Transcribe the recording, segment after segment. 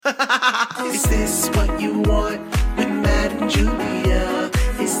this what you want with Matt and Julia?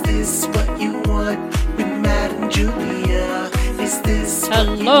 Is this what you want with Matt and Julia? Is this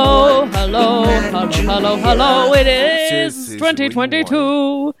Hello, it is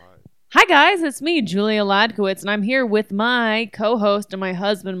 2022. Hi guys, it's me, Julia Ladkowitz, and I'm here with my co-host and my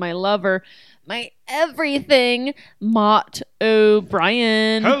husband, my lover, my everything, Mott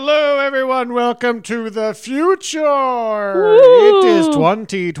O'Brien. Hello, everyone. Welcome to the future. Woo. It is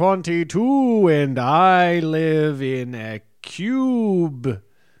 2022, and I live in a cube.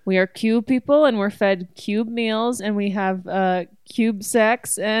 We are cube people, and we're fed cube meals, and we have cube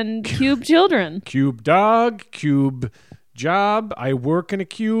sex and cube children. Cube dog, cube job. I work in a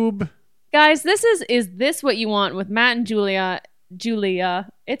cube. Guys, this is this what you want with Matt and Julia?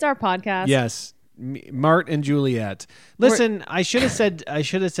 It's our podcast. Yes, Mart and Juliet. Listen, I should have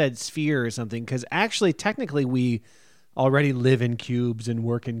said sphere or something, because actually, technically, we already live in cubes and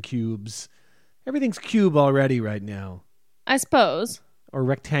work in cubes. Everything's cube already right now, I suppose. or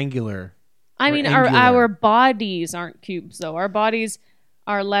rectangular. I or mean, angular. our bodies aren't cubes, though. Our bodies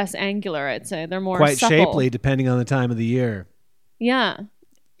are less angular, I'd say. They're more quite supple. shapely, depending on the time of the year. Yeah.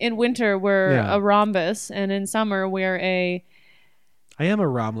 In winter, we're Yeah. a rhombus, and in summer, we're a... I am a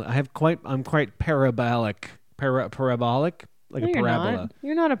rhombus. I'm quite parabolic, parabolic, like No, a you're parabola. not.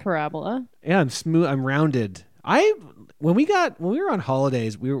 You're not a parabola. Yeah, I'm smooth. I'm rounded. When we were on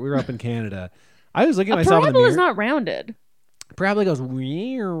holidays, we were up in Canada. I was looking at A myself in the parabola mirror. is not rounded. Parabola goes.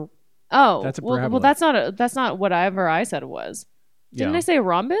 "Meow." Oh, That's a well, parabola. that's not whatever I said it was. Didn't Yeah. I say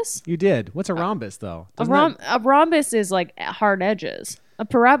rhombus? You did. What's a rhombus though? A Doesn't that- rhombus is like hard edges. A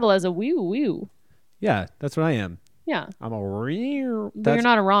parabola is a wee. Yeah, that's what I am. Yeah, I'm a real. but you're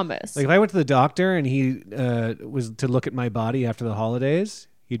not a rhombus. Like if I went to the doctor and he was to look at my body after the holidays,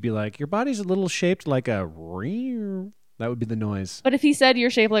 he'd be like, "Your body's a little shaped like a real." That would be the noise. But if he said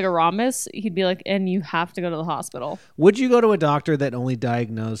you're shaped like a rhombus, he'd be like, and you have to go to the hospital. Would you go to a doctor that only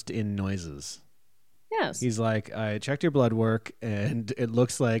diagnosed in noises? Yes. He's like, I checked your blood work, and it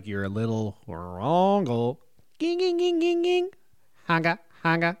looks like you're a little wrong. Ging, ging, ging, ging, ging. Hanga,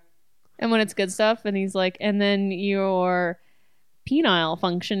 hanga. And when it's good stuff, and he's like, and then your penile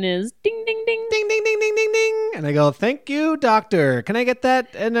function is ding, ding, ding. Ding, ding, ding, ding, ding, ding. And I go, thank you, doctor. Can I get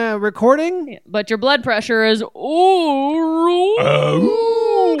that in a recording? Yeah, but your blood pressure is Ooga.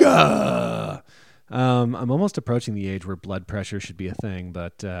 I'm almost approaching the age where blood pressure should be a thing,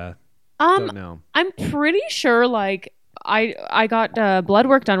 but don't know. I'm pretty sure like I got blood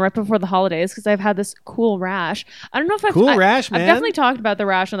work done right before the holidays because I've had this cool rash. I don't know if Cool rash, man. I've definitely talked about the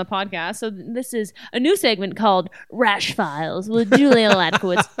rash on the podcast. So this is a new segment called Rash Files with Julia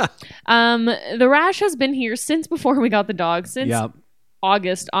Ladkowitz. The rash has been here since before we got the dog, since Yep.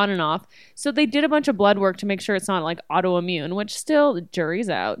 August, on and off. So they did a bunch of blood work to make sure it's not like autoimmune, which still the jury's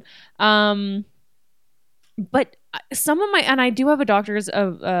out. But some of my, and I do have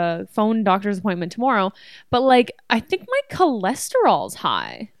a phone doctor's appointment tomorrow, but like I think my cholesterol's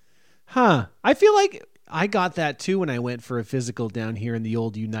high. Huh. I feel like I got that too when I went for a physical down here in the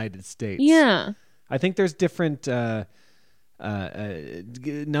old United States. Yeah. I think there's different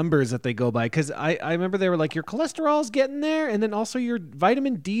numbers that they go by, because I remember they were like, your cholesterol's getting there, and then also you're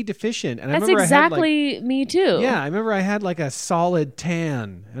vitamin D deficient. And That's I remember exactly me too. Yeah, I remember I had like a solid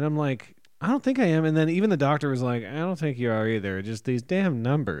tan, and I'm like, I don't think I am. And then even the doctor was like, I don't think you are either. Just these damn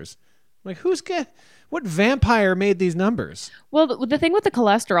numbers. I'm like, what vampire made these numbers? Well, the thing with the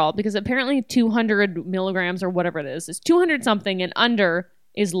cholesterol, because apparently 200 milligrams or whatever it is 200 something, and under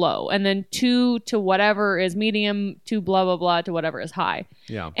is low, and then 2 to whatever is medium, to blah blah blah to whatever is high.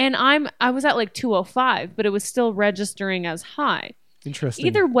 Yeah. And I was at like 205, but it was still registering as high. Interesting.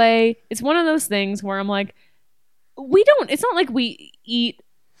 Either way, it's one of those things where I'm like, it's not like we eat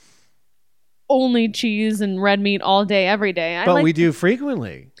only cheese and red meat all day, every day. But we do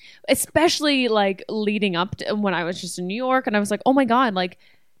frequently. Especially like leading up to when I was just in New York, and I was like, oh my God, like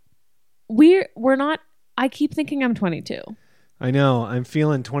we're not, I keep thinking I'm 22. I know. I'm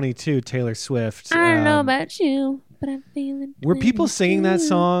feeling 22, Taylor Swift. I don't know about you, but I'm feeling 22. Were people singing that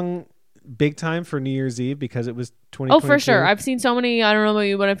song big time for New Year's Eve because it was 2022? Oh, for sure. I've seen so many, I don't know about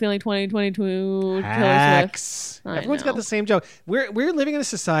you, but I'm feeling 2022 Taylor Swift. Hacks. I Everyone's know. got the same joke. We're living in a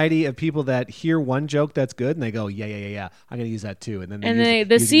society of people that hear one joke that's good and they go, yeah, I'm going to use that too. And then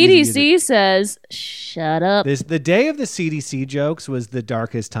The CDC says, shut up. The day of the CDC jokes was the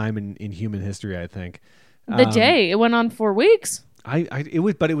darkest time in human history, I think. The day. It went on 4 weeks. I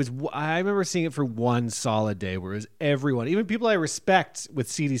remember seeing it for one solid day where it was everyone, even people I respect, with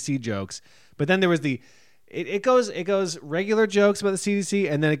CDC jokes. But then there was it goes regular jokes about the CDC,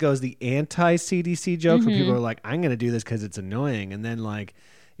 and then it goes the anti-CDC jokes where people are like, I'm going to do this because it's annoying. And then like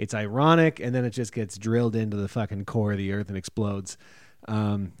It's ironic, and then it just gets drilled into the fucking core of the earth and explodes.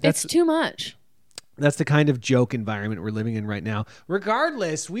 It's too much. That's the kind of joke environment we're living in right now.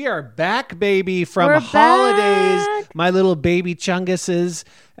 Regardless, we are back, baby, from We're holidays, back. my little baby chunguses,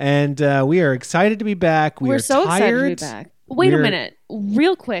 and we are excited to be back. We're so excited to be tired. back. Wait a We're- minute.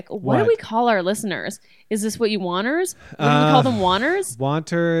 Real quick. What do What? we call our listeners? Is this what you wanters? What do we call them, wanters?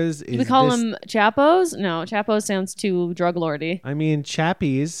 Wanters. Do we call them chapos? No, chapos sounds too drug lordy. I mean,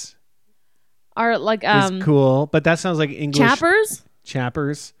 chappies Are like is cool, but that sounds like English. chappers?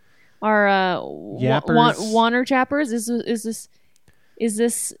 Chappers. Are Yappers. wanter chappers? Is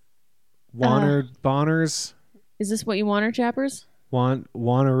this Wanner Bonners. is this what you wanter chappers?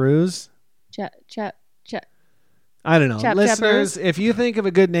 Wannaroos. Chat. I don't know. Chap Listeners, chappers. if you think of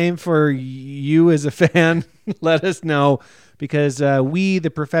a good name for you as a fan, let us know, because we, the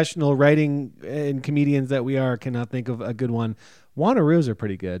professional writing and comedians that we are, cannot think of a good one. Wannaroos are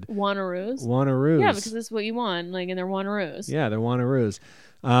pretty good. Wannaroos. Wannaroos. Yeah, because this is what you want, like, and they're wannaroos. Yeah, they're Wannaroos.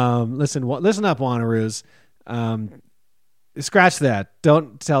 Listen up, Wannaroos. Scratch that.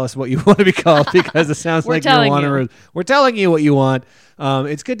 Don't tell us what you want to be called, because it sounds We're like you're telling you. Wannaroos. We're telling you what you want.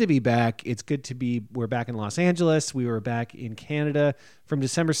 It's good to be back. It's good to be. We're back in Los Angeles. We were back in Canada from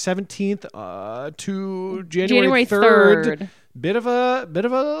December 17th to January 3rd. Bit of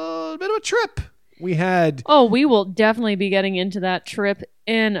a trip we had. Oh, we will definitely be getting into that trip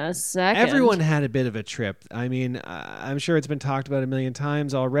in a second. Everyone had a bit of a trip. I mean, I'm sure it's been talked about a million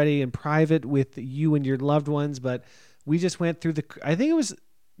times already in private with you and your loved ones, but we just went through this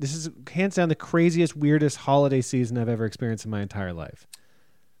is hands down the craziest, weirdest holiday season I've ever experienced in my entire life.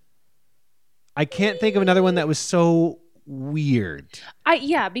 I can't think of another one that was so weird.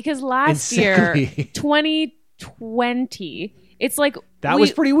 Because last And year, silly. 2020, it's like That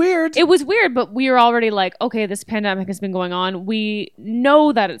was pretty weird. It was weird, but we were already like, okay, this pandemic has been going on. We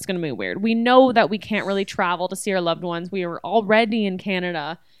know that it's going to be weird. We know that we can't really travel to see our loved ones. We were already in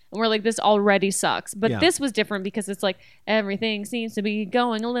Canada, and we're like, this already sucks. But Yeah. this was different because it's like everything seems to be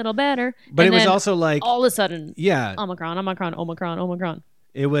going a little better. But And it was then also like, all of a sudden, yeah, Omicron.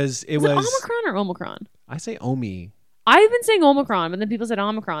 it was. Is it Omicron or Omicron? I say Omi. I've been saying Omicron, but then people said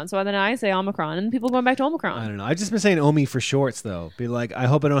Omicron. So then I say Omicron, and then people going back to Omicron. I don't know. I've just been saying Omi for shorts, though. Be like, I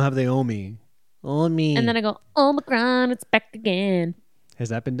hope I don't have the Omi. Omi. And then I go, Omicron, it's back again. Has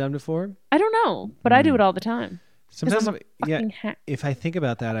that been done before? I don't know, but I do it all the time. 'Cause Sometimes, I'm a fucking hack. if I think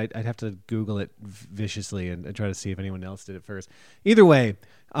about that, I'd have to Google it viciously and try to see if anyone else did it first. Either way,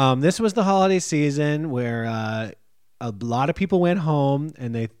 this was the holiday season where a lot of people went home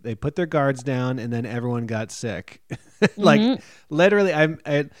and they put their guards down, and then everyone got sick. Like literally,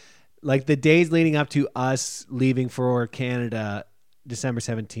 I like the days leading up to us leaving for Canada, December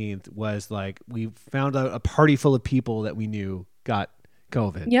 17th was like we found out a party full of people that we knew got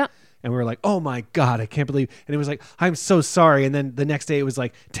COVID. Yeah. And we were like, oh my God, I can't believe. And it was like, I'm so sorry. And then the next day it was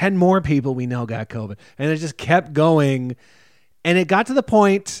like 10 more people we know got COVID. And it just kept going. And it got to the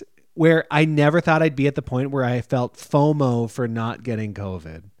point where I never thought I'd be at the point where I felt FOMO for not getting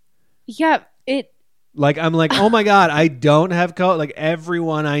COVID. Yeah, Like, I'm like, oh my God, I don't have COVID. Like,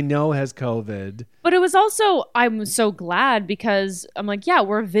 everyone I know has COVID. but it was also, I'm so glad because I'm like, yeah,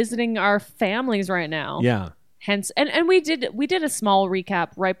 we're visiting our families right now. Yeah, Hence, and we did a small recap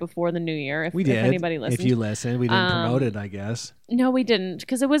right before the new year. If, we did. If anybody listened. If you listened, we didn't promote it, I guess. No, we didn't,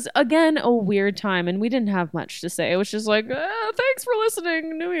 because it was again a weird time, and we didn't have much to say. It was just like, thanks for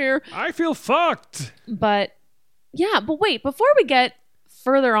listening, New Year. I feel fucked. But yeah, but wait, before we get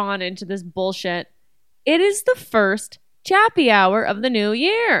further on into this bullshit, it is the first Chappy Hour of the new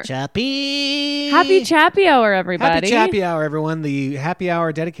year. Chappy. Happy Chappy Hour, everybody. Happy Chappy Hour, everyone. The happy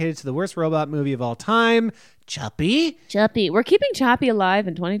hour dedicated to the worst robot movie of all time, Chappy. Chappy. We're keeping Chappy alive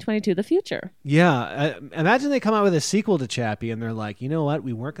in 2022, the future. Yeah. Imagine they come out with a sequel to Chappy and they're like, you know what?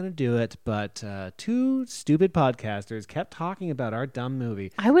 We weren't going to do it, but two stupid podcasters kept talking about our dumb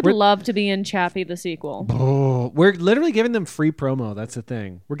movie. I would We're- love to be in Chappy, the sequel. Oh, we're literally giving them free promo. That's the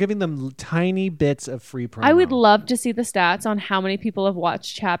thing. We're giving them tiny bits of free promo. I would love to see the stats on how many people have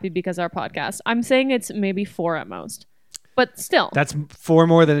watched Chappy because of our podcast. I'm saying it's maybe 4 at most. But still. That's 4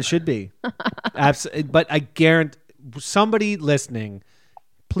 more than it should be. But I guarantee somebody listening,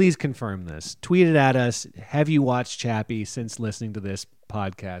 please confirm this. Tweet it at us. Have you watched Chappy since listening to this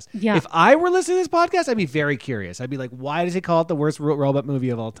podcast? Yeah. If I were listening to this podcast, I'd be very curious. I'd be like, why does he call it the worst robot movie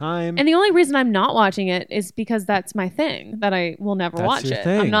of all time? And the only reason I'm not watching it is because that's my thing, that I will never That's watch your it.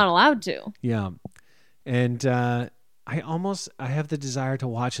 thing. I'm not allowed to. Yeah. And I have the desire to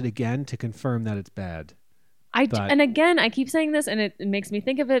watch it again to confirm that it's bad. But- And again, I keep saying this, and it makes me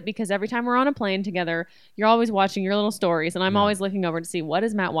think of it because every time we're on a plane together, you're always watching your little stories, and I'm always looking over to see what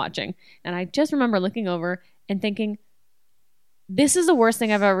is Matt watching. And I just remember looking over and thinking, this is the worst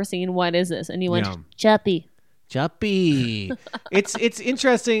thing I've ever seen. What is this? And you went, Chappie. It's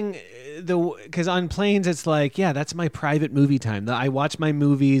interesting because on planes it's like, yeah, that's my private movie time. I watch my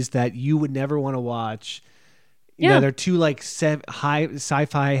movies that you would never want to watch. Yeah, they're too like high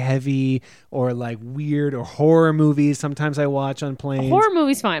sci-fi heavy or like weird or horror movies. Sometimes I watch on planes. Horror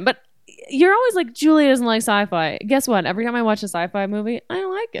movies fine, but you're always like, Julia doesn't like sci-fi. Guess what? Every time I watch a sci-fi movie, I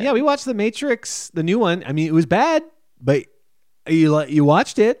don't like it. Yeah, we watched The Matrix, the new one. I mean, it was bad, but you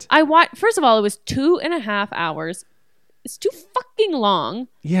watched it. First of all, it was 2.5 hours. It's too fucking long.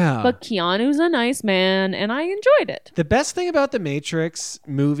 Yeah. But Keanu's a nice man, and I enjoyed it. The best thing about the Matrix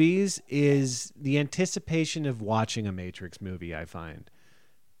movies is the anticipation of watching a Matrix movie, I find.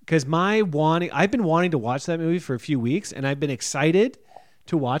 Because I've been wanting to watch that movie for a few weeks, and I've been excited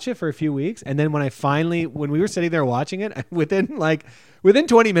to watch it for a few weeks. And then when we were sitting there watching it, within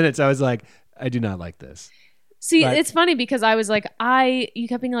 20 minutes, I was like, I do not like this. See, it's funny because I was like, you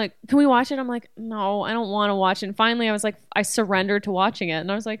kept being like, can we watch it? I'm like, no, I don't want to watch it. And finally I was like, I surrendered to watching it.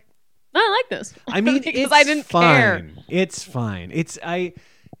 And I was like, no, I like this. I mean, because I didn't care. It's fine. Keanu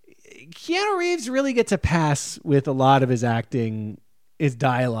Reeves really gets a pass with a lot of his acting, his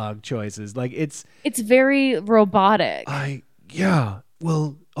dialogue choices. Like it's very robotic.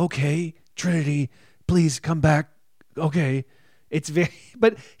 Well, okay, Trinity, please come back. Okay. It's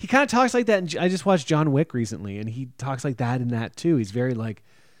but he kind of talks like that. And I just watched John Wick recently, and he talks like that in that too. He's very like,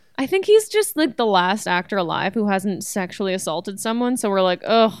 I think he's just like the last actor alive who hasn't sexually assaulted someone. So we're like,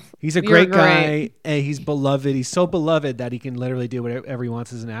 oh, he's a great guy. And he's beloved. He's so beloved that he can literally do whatever he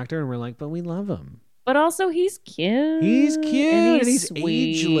wants as an actor. And we're like, but we love him. But also he's cute. He's cute. And he's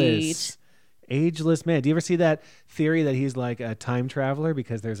sweet. Ageless man. Do you ever see that theory that he's like a time traveler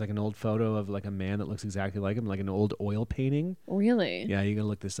because there's like an old photo of like a man that looks exactly like him, like an old oil painting? Really? Yeah, you gotta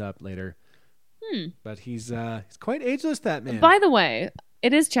look this up later. But he's quite ageless, that man. By the way,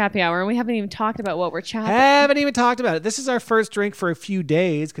 it is Chappy Hour, and we haven't even talked about what we're chapping. Haven't even talked about it. This is our first drink for a few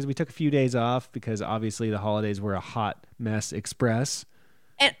days because we took a few days off because obviously the holidays were a hot mess express.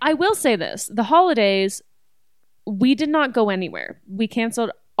 And I will say this: the holidays, we did not go anywhere. We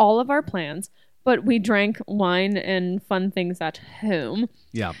canceled all of our plans, but we drank wine and fun things at home.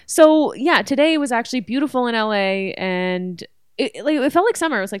 Yeah. So yeah, today was actually beautiful in LA, and it felt like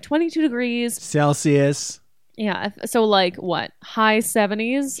summer. It was like 22 degrees Celsius. Yeah. So like what? High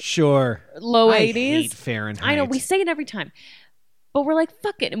 70s? Sure. Low 80s? I hate Fahrenheit. I know. We say it every time. But we're like,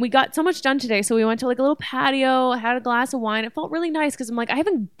 fuck it. And we got so much done today. So we went to like a little patio, had a glass of wine. It felt really nice because I'm like, I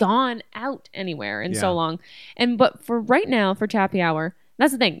haven't gone out anywhere in so long. But for right now, for Chappy Hour,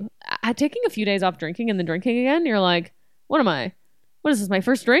 that's the thing. Taking a few days off drinking and then drinking again, you're like, what am I? What is this, my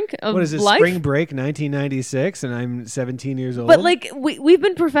first drink of life? What is this, spring break 1996 and I'm 17 years old? But like, we've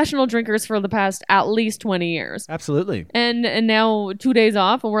been professional drinkers for the past at least 20 years. Absolutely. And now 2 days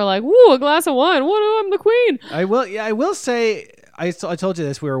off and we're like, woo, a glass of wine. What? I'm the queen. I will say, I told you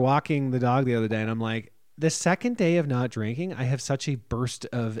this. We were walking the dog the other day, and I'm like, the second day of not drinking, I have such a burst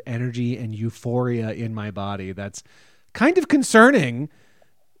of energy and euphoria in my body that's kind of concerning,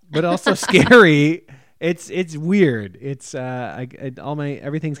 but also scary. It's weird. It's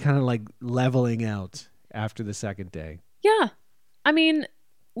everything's kind of like leveling out after the second day. Yeah, I mean,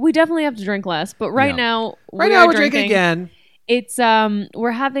 we definitely have to drink less, but right now we're drinking again. It's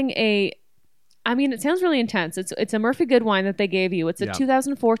we're having a. I mean, it sounds really intense. It's a Murphy Good wine that they gave you. It's a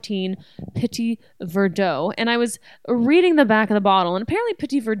 2014 Petit Verdot. And I was reading the back of the bottle, and apparently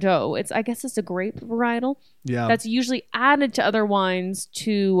Petit Verdot, I guess it's a grape varietal. Yeah. That's usually added to other wines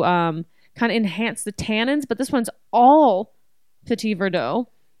to kind of enhance the tannins, but this one's all Petit Verdot.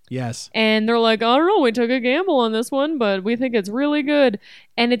 Yes. And they're like, I don't know, we took a gamble on this one, but we think it's really good.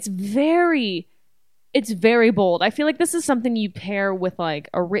 And it's very bold. I feel like this is something you pair with like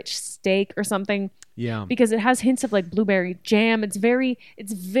a rich steak or something. Yeah. Because it has hints of like blueberry jam. It's very,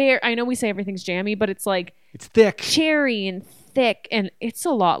 I know we say everything's jammy, but it's like, it's thick. Cherry and thick. And it's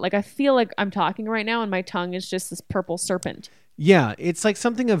a lot. Like I feel like I'm talking right now and my tongue is just this purple serpent. Yeah. It's like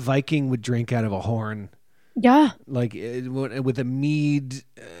something a Viking would drink out of a horn. Yeah. Like with a mead,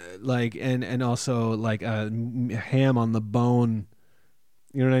 and also like a ham on the bone.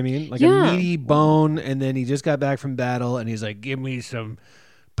 You know what I mean? Like a meaty bone, and then he just got back from battle, and he's like, give me some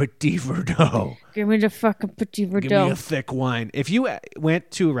Petit Verdot. Give me the fucking Petit Verdot. Give me a thick wine. If you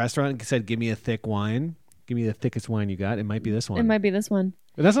went to a restaurant and said, give me a thick wine, give me the thickest wine you got, it might be this one. It might be this one.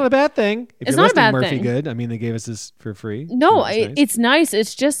 But that's not a bad thing. If It's you're not a listening, bad Murphy thing. Good. I mean, they gave us this for free. No, So that's nice. it's nice.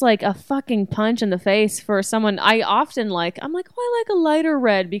 It's just like a fucking punch in the face for someone. I often like, I'm like, oh, I like a lighter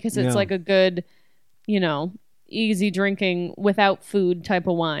red because it's Yeah. like a good, easy drinking without food type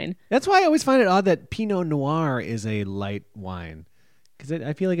of wine. That's why I always find it odd that Pinot Noir is a light wine. Because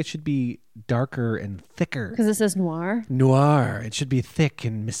I feel like it should be darker and thicker. Because it says noir. Noir. It should be thick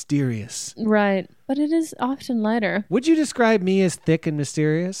and mysterious. Right. But it is often lighter. Would you describe me as thick and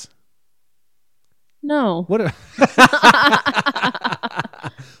mysterious? No. What if,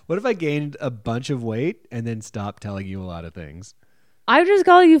 what if I gained a bunch of weight and then stopped telling you a lot of things? I just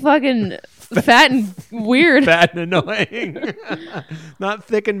call you fucking fat and weird. Fat and annoying. Not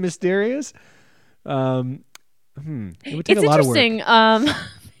thick and mysterious? It would take It's a lot of work. interesting.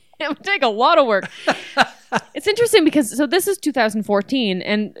 It would take a lot of work. It's interesting because this is 2014,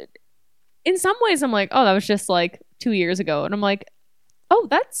 and in some ways I'm like, oh, that was just like 2 years ago, and I'm like, oh,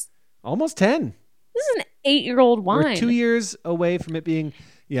 this Almost 10. is an 8-year-old wine. We're 2 years away from it being,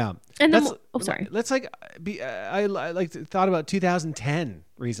 yeah. And then, Let's- sorry. Let's I thought about 2010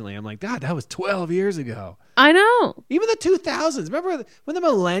 recently. I'm like, God, that was 12 years ago. I know. Even the 2000s. Remember when the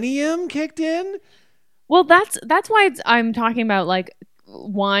millennium kicked in? Well, that's why I'm talking about like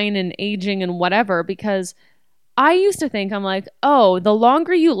wine and aging and whatever, because I used to think, I'm like, oh, the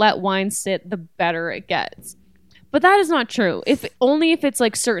longer you let wine sit, the better it gets. But that is not true. If it's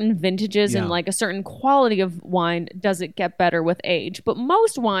like certain vintages Yeah. and like a certain quality of wine does it get better with age. But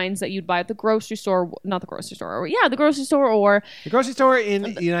most wines that you'd buy at the grocery store, not the grocery store, the grocery store or The grocery store in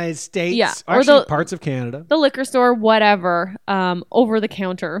the United States. Yeah, or Actually, parts of Canada. the liquor store, whatever, over the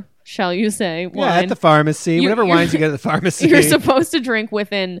counter, shall you say, wine. Yeah, at the pharmacy. Whatever wines you get at the pharmacy. You're supposed to drink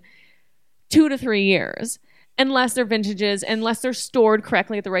within 2 to 3 years. Unless they're vintages, unless they're stored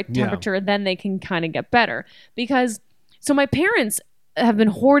correctly at the right Yeah. temperature, then they can kind of get better. So my parents have been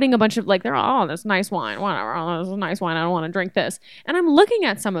hoarding a bunch of like, this nice wine, whatever. Oh, this is nice wine. I don't want to drink this. And I'm looking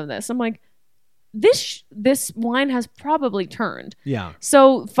at some of this. I'm like, this wine has probably turned. Yeah.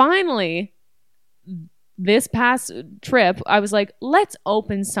 So finally, this past trip, I was like, let's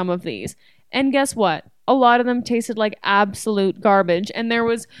open some of these. And guess what? A lot of them tasted like absolute garbage. And there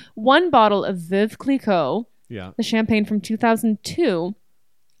was one bottle of Veuve Clicquot, Yeah. the champagne from 2002.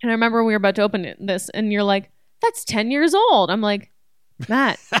 And I remember we were about to open this, and you're like, that's 10 years old. I'm like,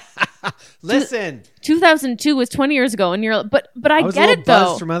 Matt, Listen. 2002 was 20 years ago. And you're, but I I was get a little it though.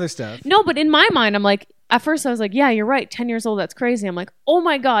 buzzed from other stuff. No, but in my mind, I'm like, at first I was like, yeah, you're right. 10 years old. That's crazy. I'm like, oh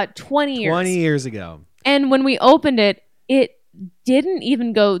my God, 20 years. 20 years ago. And when we opened it, it didn't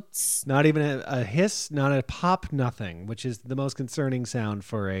even go. Not even a hiss, not a pop, nothing, which is the most concerning sound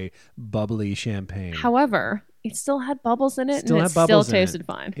for a bubbly champagne. However, it still had bubbles in it, Still and had it still bubbles in it. tasted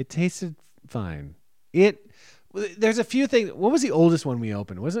fine. It tasted fine. There's a few things. What was the oldest one we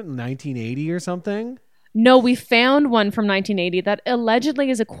opened? Was it 1980 or something? No, we found one from 1980 that allegedly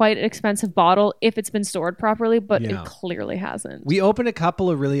is a quite expensive bottle if it's been stored properly, but Yeah. it clearly hasn't. We opened a couple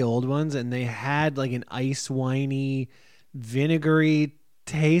of really old ones, and they had like an ice winey, vinegary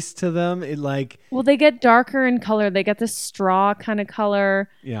taste to them. Well, they get darker in color. They get this straw kind of color.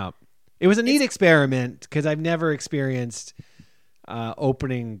 Yeah. It was a neat experiment because I've never experienced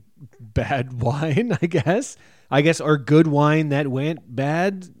opening bad wine, I guess, or good wine that went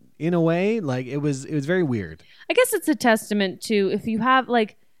bad in a way. Like it was very weird. I guess it's a testament to if you have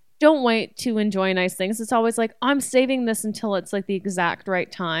don't wait to enjoy nice things. It's always like, I'm saving this until it's like the exact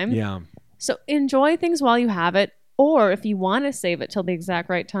right time. Yeah. So enjoy things while you have it. Or if you want to save it till the exact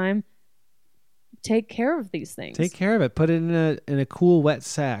right time, take care of these things. Take care of it. Put it in a cool wet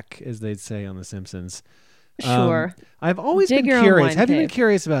sack, as they'd say on The Simpsons. Sure. I've always Dig been your own curious. wine Have you been cave.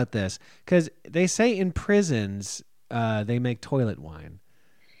 curious about this? Because they say in prisons they make toilet wine.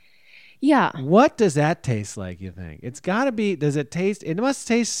 Yeah. What does that taste like, you think? It's got to be, does it taste, it must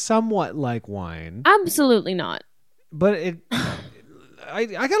taste somewhat like wine, Absolutely not. but I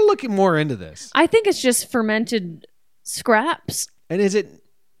got to look more into this. I think it's just fermented scraps. And is it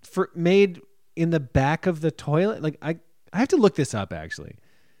made in the back of the toilet? Like, I have to look this up, actually.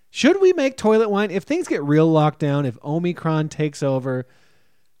 Should we make toilet wine? If things get real locked down, if Omicron takes over,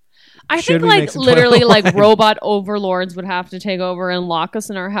 I should think we make some literally toilet wine? robot overlords would have to take over and lock us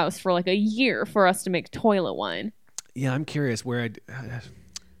in our house for a year for us to make toilet wine. Yeah, I'm curious where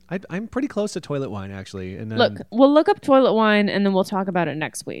I'm pretty close to toilet wine, actually. And then, Look, we'll look up toilet wine and then we'll talk about it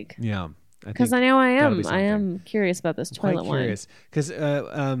next week. yeah, Because I know that'll be I am something. curious about this quite toilet wine. curious because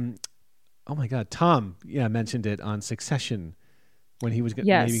oh my God, Tom mentioned it on Succession when he was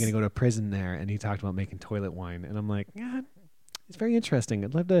Yes. maybe going to go to prison there, and he talked about making toilet wine, and I'm like, yeah, it's very interesting.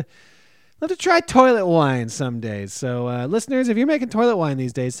 I'd love to love to try toilet wine some days. So, listeners, if you're making toilet wine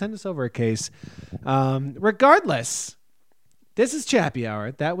these days, send us over a case. Regardless, this is Chappy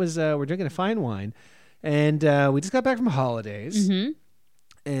Hour. That was we're drinking a fine wine, and we just got back from holidays. Mm-hmm.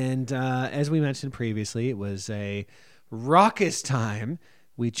 And as we mentioned previously, it was a raucous time.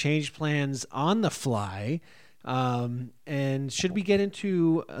 We changed plans on the fly. And should we get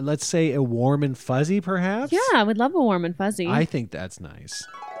into, let's say, a warm and fuzzy, perhaps? Yeah, I would love a warm and fuzzy. I think that's nice.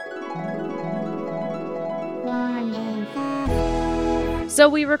 So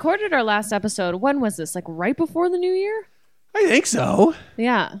we recorded our last episode. When was this? Like right before the new year? I think so.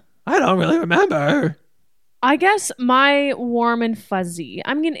 Yeah. I don't really remember. I guess my warm and fuzzy.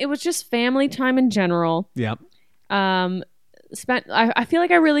 I mean, it was just family time in general. Yep. I feel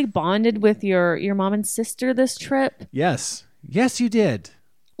like I really bonded with your mom and sister this trip, Yes, you did.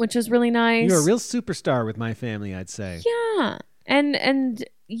 which was really nice. You're a real superstar with my family, I'd say. Yeah. And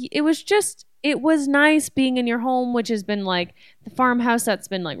it was nice being in your home, which has been like the farmhouse that's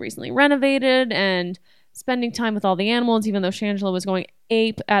been like recently renovated, and spending time with all the animals, even though Shangela was going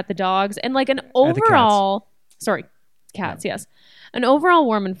ape at the dogs, and like an overall, cats, yes. An overall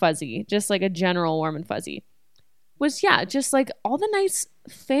warm and fuzzy, just like a general warm and fuzzy was, just like all the nice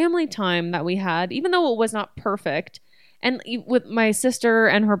family time that we had, even though it was not perfect. And with my sister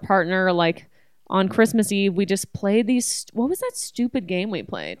and her partner, like on Christmas Eve, we just played these. What was that stupid game we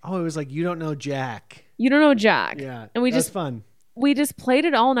played? Oh, it was like You Don't Know Jack. You Don't Know Jack. Yeah, and that was fun. We just played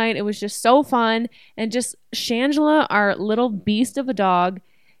it all night. It was just so fun, and just Shangela, our little beast of a dog,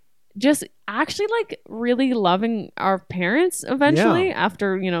 just actually like really loving our parents eventually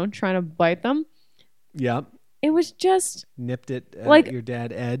after trying to bite them. Yep. It was just nipped it like your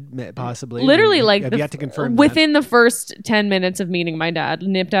dad Ed possibly. Literally like I've yet to confirm within the first 10 minutes of meeting my dad,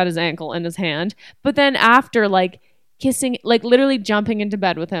 nipped at his ankle and his hand. But then after like kissing, like literally jumping into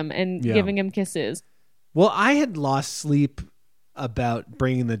bed with him and giving him kisses. Well, I had lost sleep about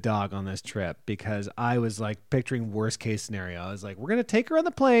bringing the dog on this trip because I was like picturing worst case scenario. I was like, we're going to take her on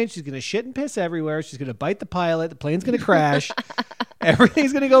the plane. She's going to shit and piss everywhere. She's going to bite the pilot. The plane's going to crash.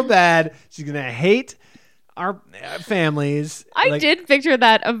 Everything's going to go bad. She's going to hate our families. I did picture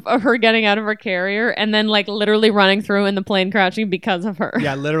that of her getting out of her carrier and then like literally running through and the plane crashing because of her.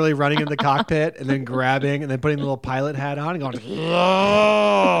 Yeah, literally running in the cockpit and then grabbing and then putting the little pilot hat on and going,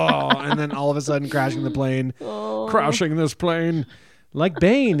 oh, and then all of a sudden crashing the plane, crashing this plane like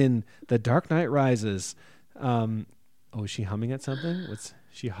Bane in The Dark Knight Rises. Is she humming at something? What's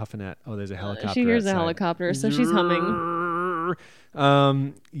she huffing at? Oh, there's a helicopter. She hears outside. a helicopter, so she's humming.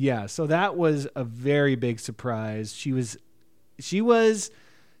 So that was a very big surprise. She was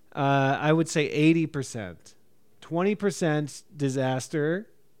I would say 80%, 20% disaster,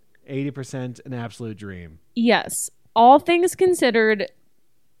 80% an absolute dream. Yes. All things considered,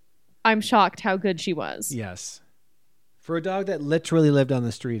 I'm shocked how good she was. Yes. For a dog that literally lived on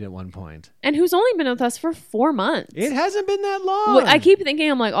the street at one point. And who's only been with us for 4 months. It hasn't been that long. Well, I keep thinking,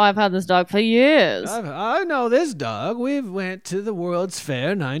 I'm like, I've had this dog for years. I know this dog. We went to the World's Fair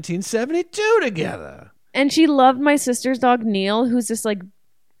 1972 together. And she loved my sister's dog, Neil, who's this like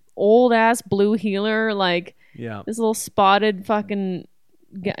old ass blue heeler, like this little spotted fucking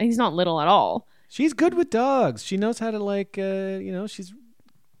guy. He's not little at all. She's good with dogs. She knows how to like, she's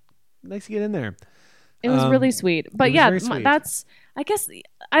likes to get in there. It was really sweet. But that's, I guess,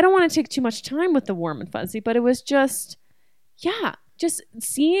 I don't want to take too much time with the warm and fuzzy, but it was just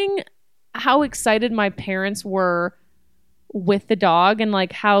seeing how excited my parents were with the dog and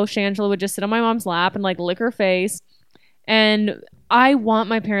like how Shangela would just sit on my mom's lap and like lick her face. And I want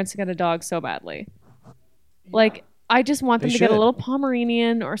my parents to get a dog so badly. Like, I just want them to get a little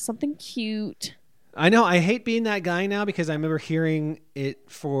Pomeranian or something cute. I know. I hate being that guy now because I remember hearing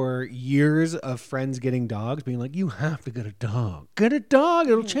it for years of friends getting dogs, being like, you have to get a dog. Get a dog.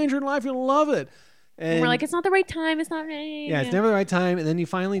 It'll change your life. You'll love it. And we're like, it's not the right time. It's not right. Yeah, it's never the right time. And then you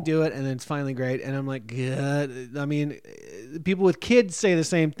finally do it, and then it's finally great. And I'm like, God. I mean, people with kids say the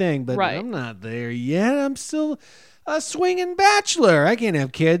same thing, but I'm not there yet. I'm still a swinging bachelor. I can't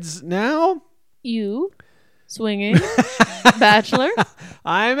have kids now. You swinging bachelor.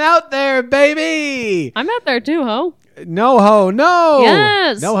 I'm out there, baby. I'm out there too, ho. No ho, no.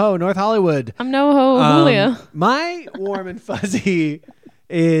 Yes. No ho, North Hollywood. I'm no ho, Julia. My warm and fuzzy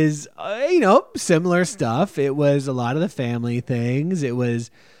is, similar stuff. It was a lot of the family things. It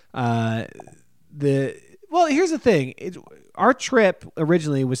was here's the thing. Our trip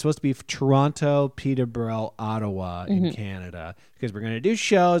originally was supposed to be Toronto, Peterborough, Ottawa in Canada because we're going to do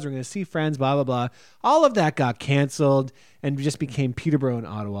shows, we're going to see friends, blah, blah, blah. All of that got canceled and just became Peterborough and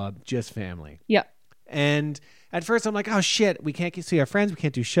Ottawa, just family. Yep. And at first I'm like, oh shit, we can't see our friends, we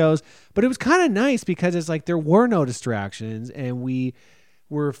can't do shows. But it was kind of nice because it's like there were no distractions, and we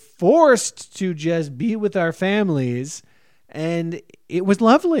were forced to just be with our families, and it was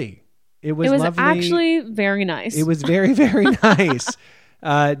lovely. It was lovely. Actually very nice. It was very, very nice.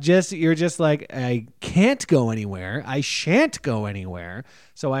 You're just like, I can't go anywhere. I shan't go anywhere.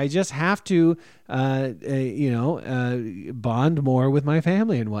 So I just have to, bond more with my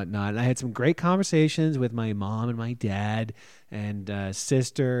family and whatnot. And I had some great conversations with my mom and my dad and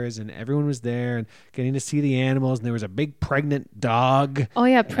sisters, and everyone was there, and getting to see the animals. And there was a big pregnant dog. Oh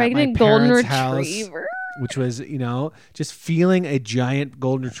yeah, pregnant golden retriever. Which was, just feeling a giant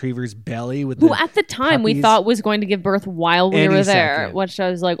golden retriever's belly with who at the time we thought was going to give birth while we were there, second. which I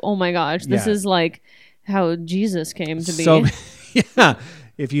was like, oh my gosh, this is like how Jesus came to be. So, yeah,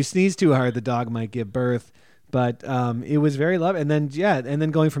 if you sneeze too hard, the dog might give birth. But it was very lovely. And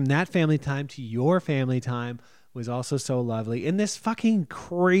then going from that family time to your family time was also so lovely. In this fucking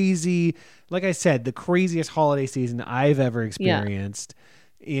crazy, like I said, the craziest holiday season I've ever experienced,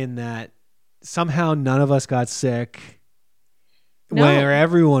 in that somehow none of us got sick, where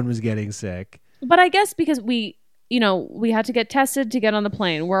everyone was getting sick. But I guess because we had to get tested to get on the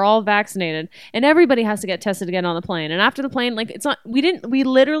plane. We're all vaccinated, and everybody has to get tested to get on the plane. And after the plane, like, it's not, we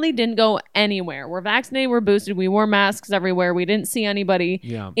literally didn't go anywhere. We're vaccinated, we're boosted, we wore masks everywhere. We didn't see anybody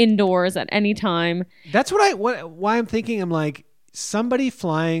indoors at any time. That's why I'm thinking, I'm like, somebody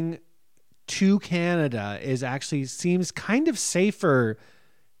flying to Canada seems kind of safer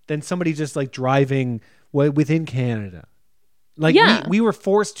than somebody just like driving within Canada. Like we were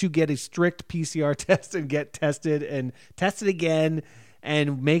forced to get a strict PCR test and get tested and tested again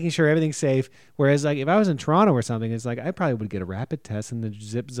and making sure everything's safe. Whereas like if I was in Toronto or something, it's like I probably would get a rapid test and then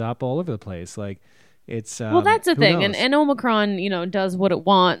zip zop all over the place. Like it's well, that's the thing. Knows? And Omicron, does what it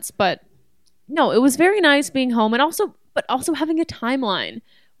wants. But no, it was very nice being home, and also having a timeline,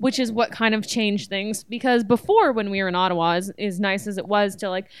 which is what kind of changed things. Because before, when we were in Ottawa, as nice as it was to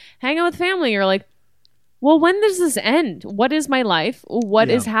like hang out with family, you're like, well, when does this end? What is my life? What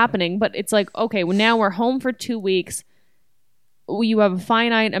is happening? But it's like, okay, well, now we're home for 2 weeks. You have a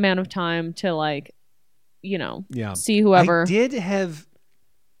finite amount of time to like, see whoever. I did have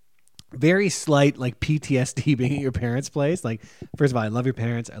very slight like PTSD being at your parents' place. Like, first of all, I love your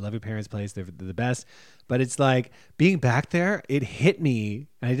parents. I love your parents' place. They're the best. But it's like being back there, it hit me.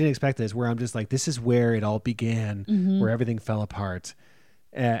 And I didn't expect this, where I'm just like, this is where it all began, where everything fell apart.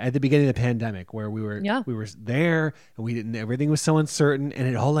 At the beginning of the pandemic, where we were there and everything was so uncertain, and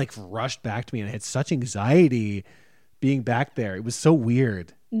it all like rushed back to me, and I had such anxiety being back there. It was so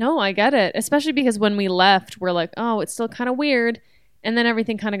weird. No, I get it. Especially because when we left, we're like, oh, it's still kind of weird. And then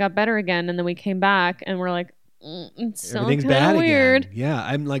everything kind of got better again. And then we came back and we're like, it's still everything's bad weird. Again. Yeah.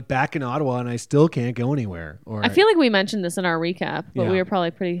 I'm like back in Ottawa and I still can't go anywhere. I feel like we mentioned this in our recap, but we were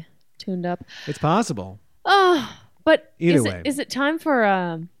probably pretty tuned up. It's possible. Oh, but either way. Is it time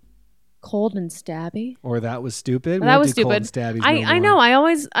for cold and stabby? Or that was stupid? That was stupid. I know. I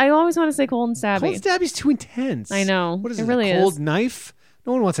always want to say cold and stabby. Cold and stabby's too intense. I know. What is it? It really a cold is. knife?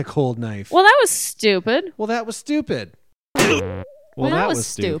 No one wants a cold knife. Well, that was stupid. Well, that was stupid. Oh.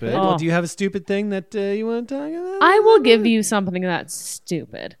 Do you have a stupid thing that you want to talk about? I will give you something that's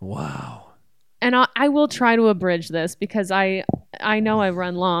stupid. Wow. And I will try to abridge this because I know I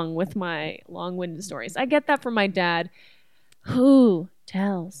run long with my long-winded stories. I get that from my dad, who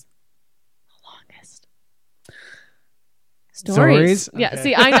tells the longest stories. Okay. Yeah,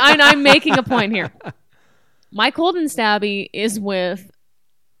 see, I'm making a point here. My cold and stabby is with,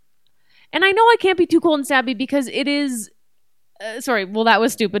 and I know I can't be too cold and stabby because it is, that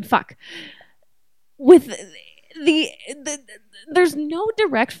was stupid. Fuck. With there's no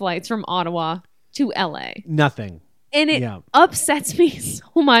direct flights from Ottawa to LA. Nothing. And it upsets me so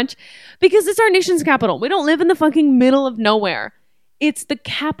much because it's our nation's capital. We don't live in the fucking middle of nowhere. It's the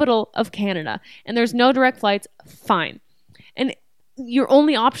capital of Canada. And there's no direct flights. Fine. And your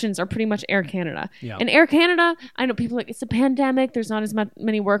only options are pretty much Air Canada. Yeah. And Air Canada, I know people are like, it's a pandemic. There's not as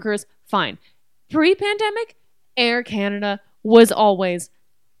many workers. Fine. Pre-pandemic, Air Canada was always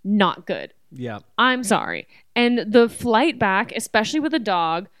not good. Yeah. I'm sorry. And the flight back, especially with a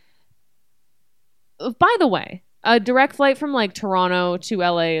dog, by the way, a direct flight from like Toronto to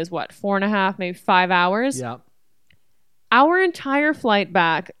LA is what, 4.5, maybe 5 hours? Yeah. Our entire flight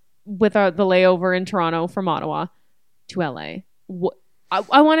back with the layover in Toronto from Ottawa to LA,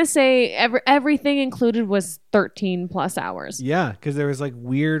 I want to say everything included was 13 plus hours. Yeah, because there was like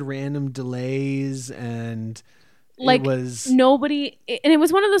weird random delays and like it was nobody, and it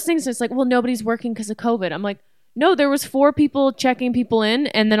was one of those things that's like, well, nobody's working because of COVID. I'm like, No, there was 4 people checking people in,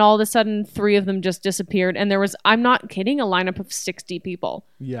 and then all of a sudden 3 of them just disappeared. And there was, I'm not kidding, a lineup of 60 people.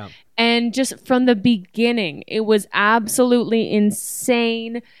 Yeah. And just from the beginning, it was absolutely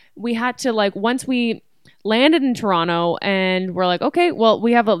insane. We had to, like, once we landed in Toronto and we're like, okay, well,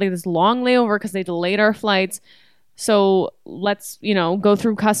 we have this long layover because they delayed our flights. So let's, go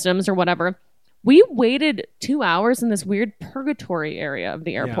through customs or whatever. We waited 2 hours in this weird purgatory area of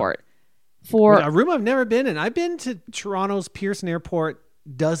the airport for a room I've never been in. I've been to Toronto's Pearson Airport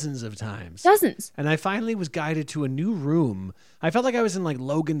dozens of times. Dozens. And I finally was guided to a new room. I felt like I was in like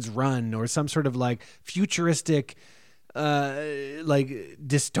Logan's Run or some sort of like futuristic like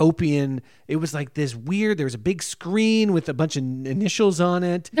dystopian. It was like this weird, there was a big screen with a bunch of initials on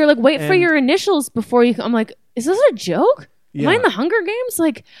it. They're like, wait for your initials before you. I'm like, is this a joke? Am I in the Hunger Games?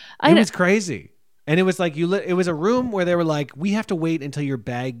 Like, it was crazy. And it was like it was a room where they were like, we have to wait until your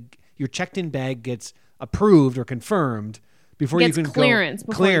checked-in bag gets approved or confirmed before you can clearance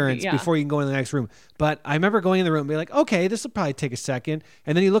before you can go in the next room. But I remember going in the room and being like, okay, this will probably take a second.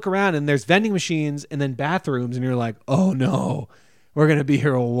 And then you look around and there's vending machines and then bathrooms, and you're like, oh no, we're gonna be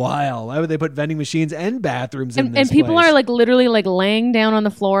here a while. Why would they put vending machines and bathrooms in this and people place? are like literally like laying down on the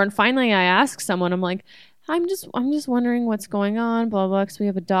floor. And finally, I asked someone, I'm like, I'm just wondering what's going on, blah blah. Because we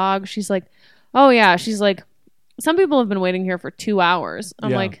have a dog. She's like, oh yeah. She's like, some people have been waiting here for 2 hours.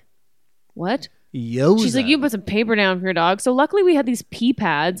 I'm like, what? She's like, you put some paper down for your dog. So luckily we had these pee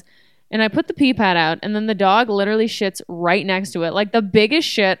pads, and I put the pee pad out, and then the dog literally shits right next to it, like the biggest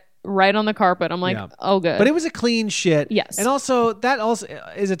shit right on the carpet. I'm like, oh good. But it was a clean shit. Yes. And also that also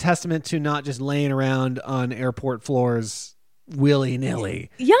is a testament to not just laying around on airport floors willy-nilly.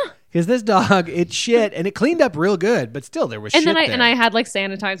 Yeah. Because this dog, it shit, and it cleaned up real good, but still there was shit there. And I had like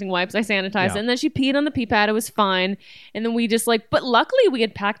sanitizing wipes. I sanitized it, and then she peed on the pee pad. It was fine. And then we just but luckily we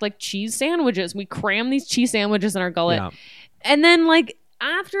had packed like cheese sandwiches. We crammed these cheese sandwiches in our gullet. Yeah. And then like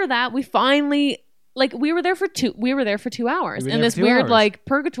after that, we finally we were there for 2 hours in this weird like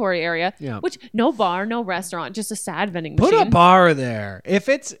purgatory area, which no bar, no restaurant, just a sad vending machine. Put a bar there. If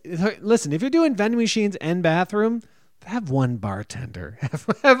you're doing vending machines and bathroom, have one bartender.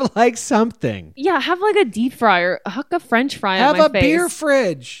 Have like something. Yeah, have like a deep fryer. Huck a French fry on my face. Have a beer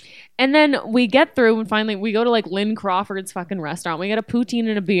fridge. And then we get through, and finally we go to like Lynn Crawford's fucking restaurant. We get a poutine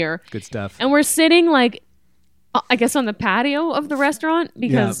and a beer. Good stuff. And we're sitting like, I guess on the patio of the restaurant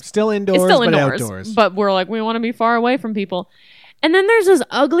because still indoors, but outdoors. But we're like, we want to be far away from people. And then there's this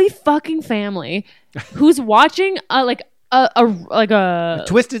ugly fucking family who's watching a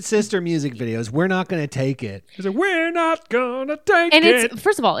Twisted Sister music videos. We're not going to take it. We're not going to take it. And it's,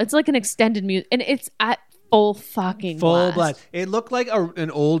 first of all, it's like an extended music, and it's at full fucking blast. It looked like an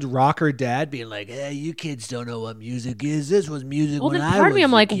old rocker dad being like, hey, you kids don't know what music is. This was music when I was a kid. Well, then part of me,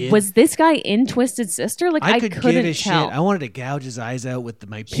 I'm like, was this guy in Twisted Sister? Like, I couldn't give a tell. Shit. I wanted to gouge his eyes out with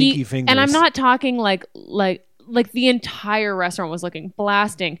my pinky fingers. And I'm not talking like the entire restaurant was looking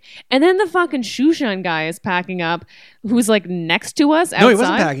blasting. And then the fucking shoe shine guy is packing up, who's like next to us outside. No, he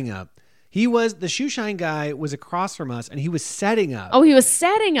wasn't packing up. The shoe shine guy was across from us, and he was setting up. Oh, he was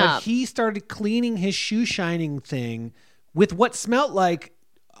setting up. But he started cleaning his shoe shining thing with what smelled like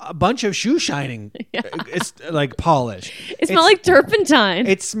a bunch of shoe shining. Yeah. It's like polish. It smelled like turpentine.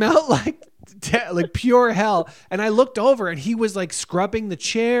 It smelled like pure hell. And I looked over, and he was like scrubbing the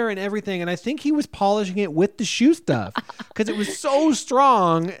chair and everything, and I think he was polishing it with the shoe stuff because it was so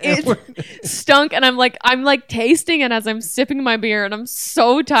strong. It stunk, and I'm like tasting it as I'm sipping my beer, and I'm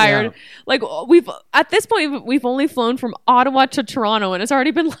so tired. Yeah. Like at this point we've only flown from Ottawa to Toronto, and it's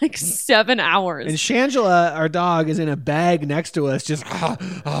already been like 7 hours. And Shangela, our dog, is in a bag next to us, just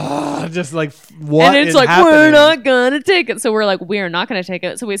like what? And it's like happening? We're not gonna take it. So we're like, we're not gonna take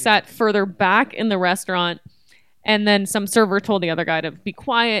it. So we sat further back in the restaurant, and then some server told the other guy to be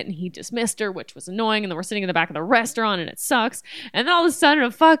quiet, and he dismissed her, which was annoying. And then we're sitting in the back of the restaurant, and it sucks. And then all of a sudden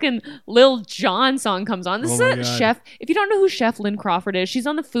a fucking Lil Jon song comes on. This is a chef. If you don't know who Chef Lynn Crawford is, she's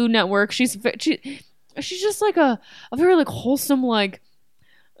on the Food Network. She's just like a very like wholesome like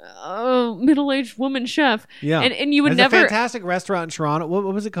middle-aged woman chef. Yeah. And you would never. A fantastic restaurant in Toronto. What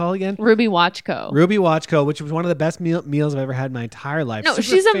was it called again? Ruby Watch Co. Ruby Watch Co., which was one of the best meals I've ever had in my entire life. No,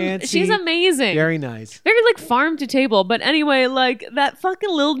 she's amazing. Very nice. Very like farm to table. But anyway, like that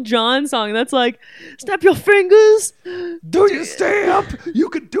fucking Lil Jon song that's like, snap your fingers. Do you stamp? You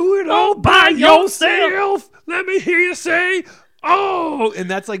can do it all by yourself. Let me hear you say, oh. And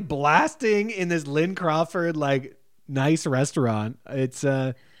that's like blasting in this Lynn Crawford like nice restaurant. It's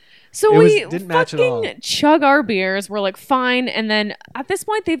So we fucking chug our beers. We're like, fine. And then at this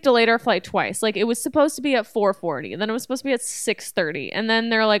point, they've delayed our flight twice. Like, it was supposed to be at 4:40. And then it was supposed to be at 6:30. And then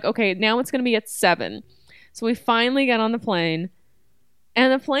they're like, okay, now it's going to be at 7. So we finally get on the plane,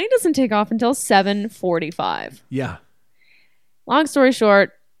 and the plane doesn't take off until 7:45. Yeah. Long story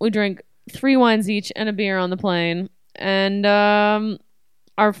short, we drink 3 wines each and a beer on the plane. And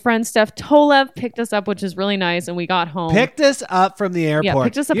our friend Steph Tolev picked us up, which is really nice. And we got home. Picked us up from the airport. Yeah,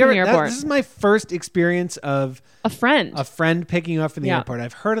 picked us up from the airport. This is my first experience of a friend picking you up from the airport.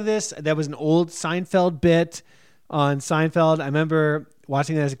 I've heard of this. That was an old Seinfeld bit on Seinfeld. I remember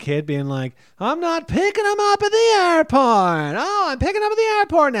watching it as a kid being like, I'm not picking them up at the airport. Oh, I'm picking them up at the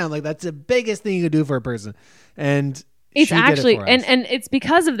airport now. Like, that's the biggest thing you could do for a person. And it's actually, and it's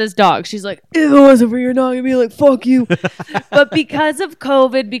because of this dog. She's like, if it wasn't for your dog, I'd be like, fuck you. But because of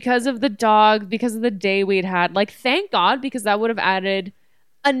COVID, because of the dog, because of the day we'd had, like, thank God, because that would have added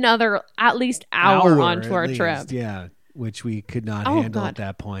another at least hour onto our trip. Yeah, which we could not handle at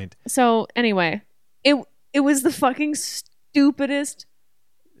that point. So anyway, it was the fucking stupidest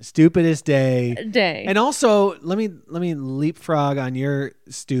day. And also, let me leapfrog on your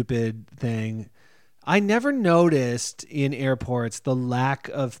stupid thing. I never noticed in airports the lack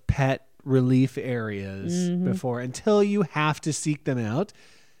of pet relief areas before until you have to seek them out.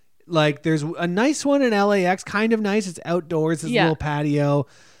 Like, there's a nice one in LAX, kind of nice. It's outdoors, this little patio.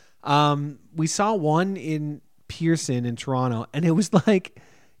 We saw one in Pearson in Toronto, and it was like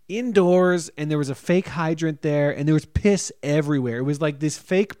indoors, and there was a fake hydrant there, and there was piss everywhere. It was like this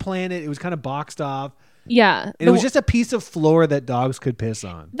fake planet. It was kind of boxed off. Yeah. And it was just a piece of floor that dogs could piss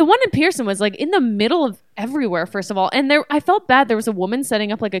on. The one in Pearson was like in the middle of everywhere, first of all. And I felt bad. There was a woman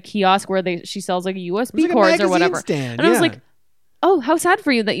setting up like a kiosk where she sells like USB cords or whatever. Stand, and I was like, oh, how sad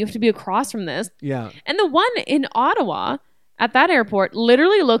for you that you have to be across from this. Yeah. And the one in Ottawa at that airport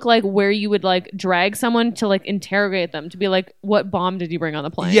literally looked like where you would like drag someone to like interrogate them to be like, what bomb did you bring on the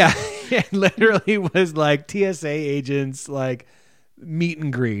plane? Yeah. It literally was like TSA agents, like meet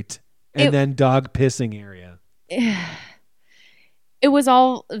and greet. And then dog pissing area. It was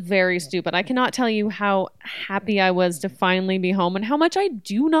all very stupid. I cannot tell you how happy I was to finally be home and how much I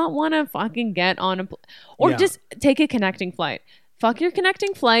do not want to fucking get on or just take a connecting flight. Fuck your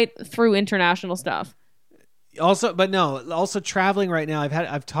connecting flight through international stuff. Also traveling right now.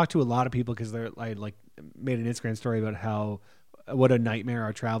 I've talked to a lot of people because I like made an Instagram story about what a nightmare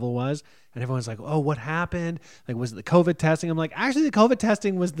our travel was. And everyone's like, oh, what happened? Like, was it the COVID testing? I'm like, actually, the COVID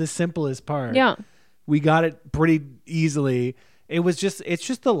testing was the simplest part. Yeah. We got it pretty easily. It's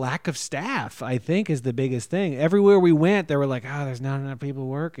just the lack of staff, I think, is the biggest thing. Everywhere we went, they were like, there's not enough people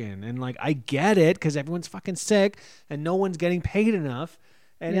working. And like, I get it because everyone's fucking sick and no one's getting paid enough.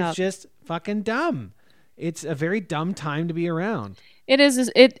 And it's just fucking dumb. It's a very dumb time to be around. It is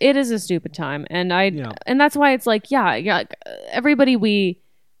a stupid time. And and that's why it's like, everybody,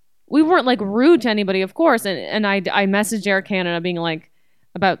 we weren't like rude to anybody, of course. And I messaged Air Canada being like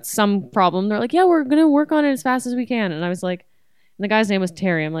about some problem. They're like, yeah, we're going to work on it as fast as we can. And I was like, and the guy's name was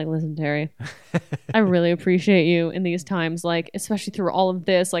Terry. I'm like, listen, Terry, I really appreciate you in these times. Like, especially through all of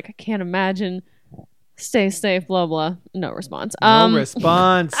this, like, I can't imagine. Stay safe, blah, blah. No response. No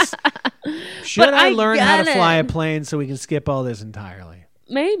response. Should I learn how to fly a plane so we can skip all this entirely?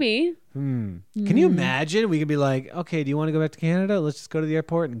 Maybe. Can you imagine? We could be like, okay, do you want to go back to Canada? Let's just go to the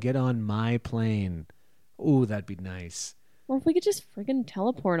airport and get on my plane. Ooh, that'd be nice. Or if we could just friggin'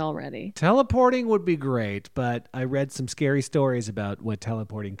 teleport already. Teleporting would be great, but I read some scary stories about what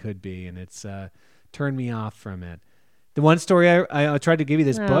teleporting could be, and it's turned me off from it. The one story I tried to give you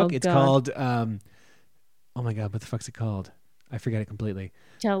this book. It's called, oh my God, what the fuck's it called? I forget it completely.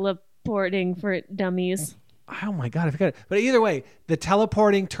 Teleporting for dummies. Oh my God, I forgot it. But either way, the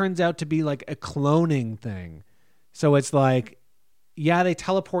teleporting turns out to be like a cloning thing. So it's like, yeah, they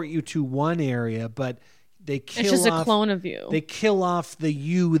teleport you to one area, but they kill It's just a clone of you. They kill off the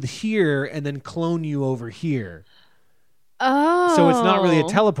you here and then clone you over here. Oh. So it's not really a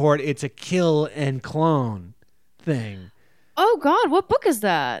teleport, it's a kill and clone thing. Oh God, what book is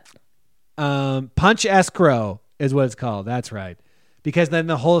that? Punch Escrow is what it's called. That's right. Because then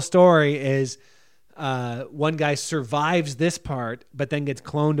the whole story is one guy survives this part, but then gets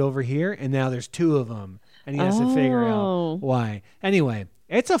cloned over here, and now there's two of them, and he has to figure out why. Anyway,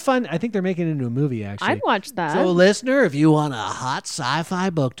 it's a fun. I think they're making it into a movie. Actually, I'd watch that. So, listener, if you want a hot sci-fi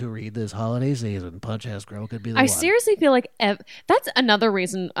book to read this holiday season, Punch Escrow could be the one. I seriously feel like that's another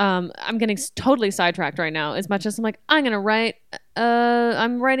reason. I'm getting totally sidetracked right now. As much as I'm like, I'm gonna write.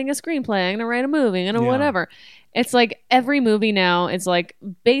 I'm writing a screenplay. I'm gonna write a movie. I'm gonna whatever. It's like every movie now is like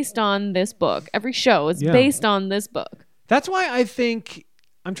based on this book. Every show is based on this book. That's why I think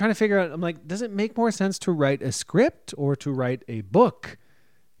I'm trying to figure out. I'm like, does it make more sense to write a script or to write a book?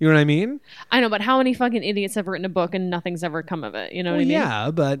 You know what I mean? I know, but how many fucking idiots have written a book and nothing's ever come of it? You know what I mean?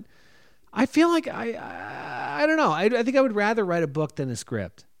 Yeah, but I feel like I don't know. I think I would rather write a book than a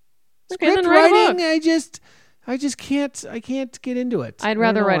script. Okay, Script then write a writing, book. I just can't get into it. I'd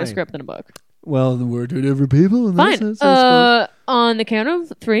rather write a script than a book. Well, we're two different people. And Fine. On the count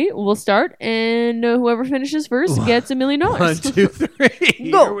of 3, we'll start, and whoever finishes first gets $1 million. 1, 2,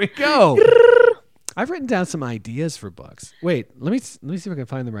 3. Go. Here we go. I've written down some ideas for books. Wait, let me see if I can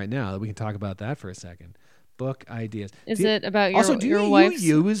find them right now. We can talk about that for a second. Book ideas. Is it about your also, do your you wife's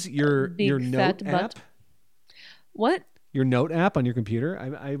use your big note fat app? butt? What? Your note app on your computer?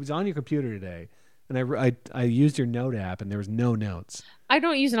 I was on your computer today, and I used your note app, and there was no notes. I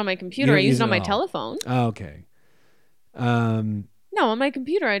don't use it on my computer. You I don't use use it on it my at all. telephone. Oh, okay. No, on my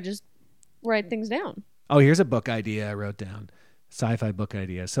computer, I just write things down. Oh, here's a book idea I wrote down. Sci-fi book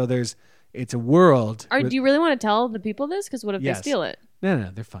idea. So it's a world. Do you really want to tell the people this? Because what if Yes. they steal it?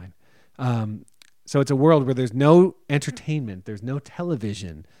 No, they're fine. So it's a world where there's no entertainment, there's no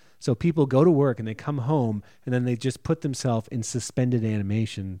television. So people go to work and they come home and then they just put themselves in suspended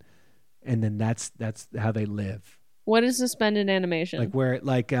animation, and then that's how they live. What is suspended animation?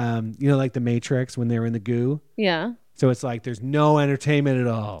 Like the Matrix when they were in the goo. Yeah. So it's like there's no entertainment at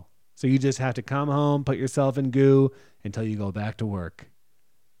all. So you just have to come home, put yourself in goo until you go back to work.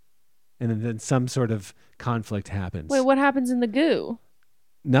 And then some sort of conflict happens. Wait, what happens in the goo?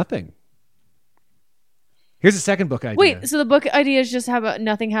 Nothing. Here's a second book idea. Wait, so the book idea is just how about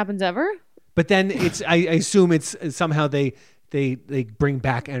nothing happens ever? But then I assume it's somehow they bring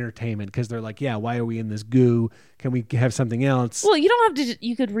back entertainment because they're like, yeah, why are we in this goo? Can we have something else? Well, you don't have to.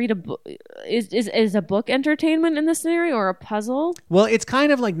 You could read a book. Is a book entertainment in this scenario or a puzzle? Well, it's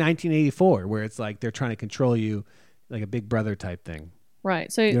kind of like 1984, where it's like they're trying to control you, like a Big Brother type thing.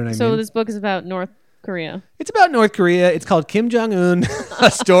 Right. So, You know what I mean? this book is about North Korea. It's about North Korea. It's called Kim Jong-un,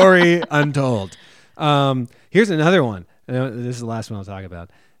 A Story Untold. Here's another one. This is the last one I'll talk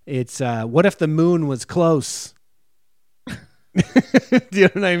about. It's what if the moon was close? Do you know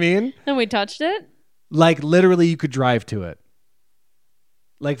what I mean? And we touched it. Like literally, you could drive to it.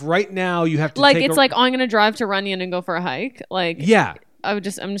 Like right now, you have to It's like, oh, I'm gonna drive to Runyon and go for a hike. Like, yeah, I'm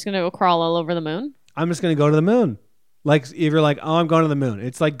just gonna go crawl all over the moon. I'm just gonna go to the moon. Like if you're like, oh, I'm going to the moon.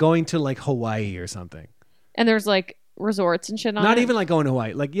 It's like going to like Hawaii or something. And there's like resorts and shit on Not it. even like going to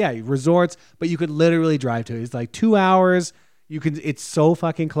Hawaii. Like yeah, resorts, but you could literally drive to it. It's like 2 hours. It's so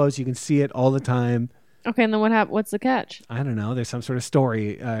fucking close. You can see it all the time. Okay, and then what happened? What's the catch? I don't know. There's some sort of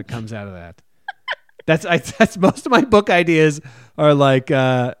story comes out of that. That's most of my book ideas are like,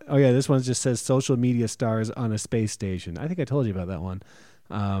 oh yeah, this one just says social media stars on a space station. I think I told you about that one.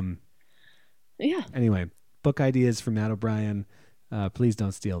 Yeah. Anyway, book ideas from Matt O'Brien. Please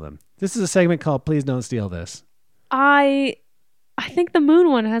don't steal them. This is a segment called Please Don't Steal This. I think the moon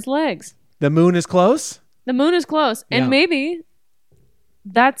one has legs. The moon is close? The moon is close. And Yeah. maybe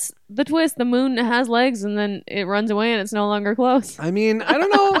that's the twist. The moon has legs and then it runs away and it's no longer close. I mean, I don't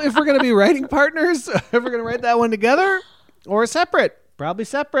know if we're going to be writing partners, if we're going to write that one together or separate. Probably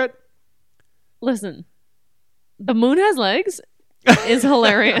separate. Listen, the moon has legs is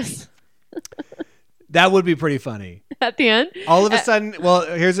hilarious. That would be pretty funny. At the end. All of a sudden, well,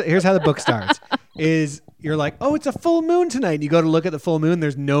 here's how the book starts. Is you're like, oh, it's a full moon tonight. And you go to look at the full moon.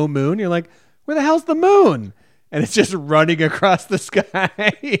 There's no moon. You're like, where the hell's the moon? And it's just running across the sky.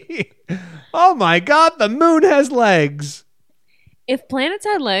 Oh my God, the moon has legs. If planets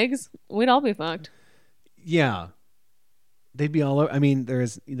had legs, we'd all be fucked. Yeah. They'd be all over. I mean,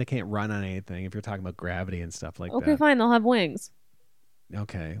 they can't run on anything if you're talking about gravity and stuff like Okay, that. fine. They'll have wings.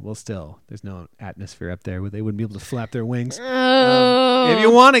 Okay, well, still, there's no atmosphere up there where they wouldn't be able to flap their wings. Oh. If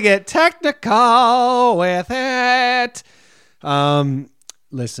you want to get technical with it.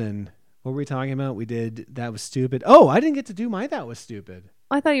 Listen, what were we talking about? We did That Was Stupid. Oh, I didn't get to do my That Was Stupid.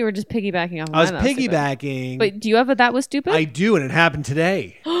 I thought you were just piggybacking off of I was mine. That stupid. piggybacking. But do you have a That Was Stupid? I do, and it happened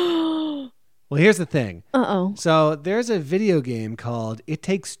today. Well, here's the thing. Uh-oh. So there's a video game called It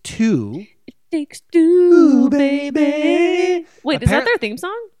Takes Two. Takes two, baby. Wait, is that Appar- their theme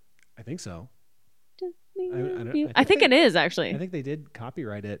song? I think so. I think it is, actually. I think they did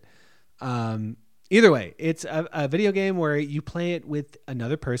copyright it. Either way, it's a video game where you play it with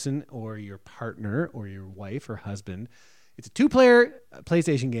another person or your partner or your wife or husband. It's a 2-player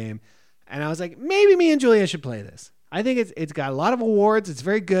PlayStation game. And I was like, maybe me and Julia should play this. I think it's got a lot of awards. It's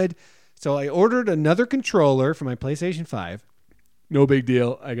very good. So I ordered another controller for my PlayStation 5. No big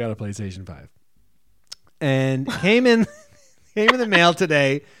deal. I got a PlayStation 5. And came in the mail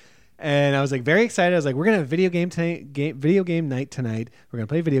today. And I was like very excited. I was like, we're gonna have video game night tonight. We're gonna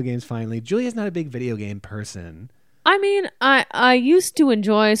play video games finally. Julia's not a big video game person. I mean, I used to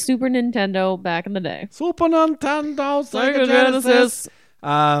enjoy Super Nintendo back in the day. Super Nintendo, Sega Genesis.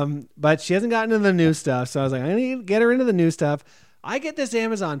 But she hasn't gotten into the new stuff. So I was like, I need to get her into the new stuff. I get this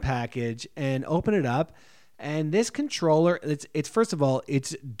Amazon package and open it up. And this controller, it's first of all,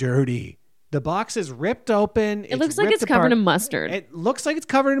 it's dirty. The box is ripped open. It looks like it's covered in mustard. It looks like it's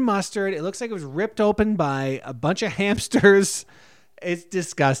covered in mustard. It looks like it was ripped open by a bunch of hamsters. It's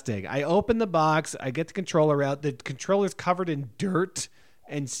disgusting. I open the box. I get the controller out. The controller's covered in dirt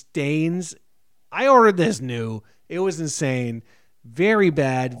and stains. I ordered this new. It was insane. Very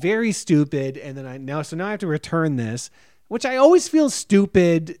bad. Very stupid. And then now I have to return this, which I always feel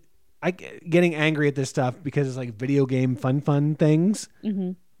stupid. Getting angry at this stuff because it's like video game fun things.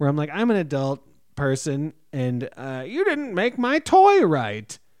 Mm-hmm. Where I'm like, I'm an adult person and you didn't make my toy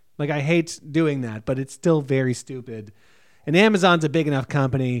right. Like, I hate doing that, but it's still very stupid. And Amazon's a big enough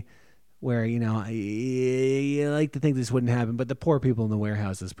company where, you like to think this wouldn't happen, but the poor people in the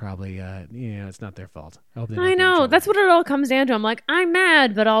warehouses probably, it's not their fault. I know. That's what it all comes down to. I'm like, I'm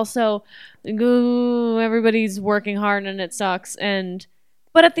mad, but also, everybody's working hard and it sucks.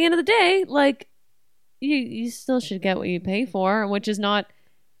 But at the end of the day, like, you still should get what you pay for, which is not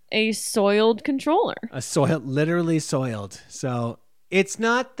a soiled controller. Literally soiled. So it's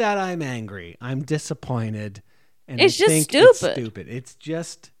not that I'm angry. I'm disappointed. And it's just stupid. It's stupid. It's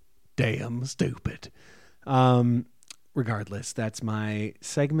just damn stupid. Regardless, that's my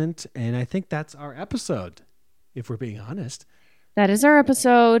segment. And I think that's our episode, if we're being honest. That is our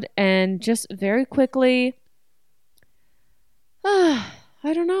episode. And just very quickly, I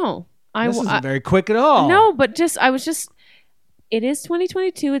don't know. This isn't very quick at all. No, but it is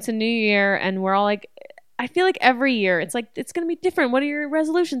 2022. It's a new year. And we're all like, I feel like every year it's like, it's going to be different. What are your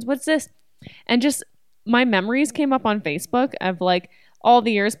resolutions? What's this? And just my memories came up on Facebook of like all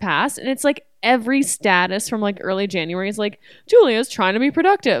the years past. And it's like every status from like early January is like, Julia's trying to be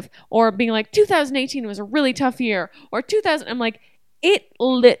productive, or being like 2018 was a really tough year, or 2000. I'm like, it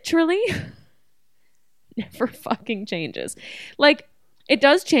literally never fucking changes. Like, it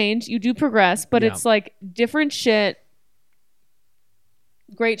does change. You do progress, but it's like different shit.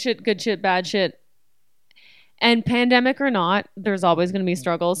 Great shit, good shit, bad shit. And pandemic or not, there's always going to be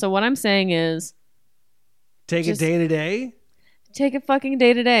struggle. So what I'm saying is, take it day to day. Take it fucking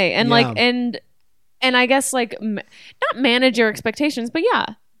day to day. And like, and I guess like, not manage your expectations, but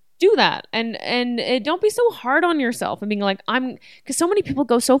do that. And don't be so hard on yourself and being like, because so many people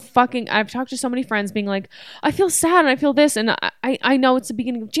go so fucking, I've talked to so many friends being like, I feel sad and I feel this. And I know it's the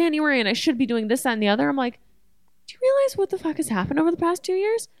beginning of January and I should be doing this, that, and the other. I'm like, do you realize what the fuck has happened over the past 2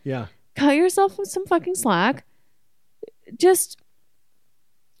 years? Yeah. Cut yourself some fucking slack. Just,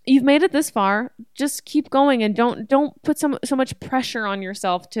 you've made it this far. Just keep going and don't put so much pressure on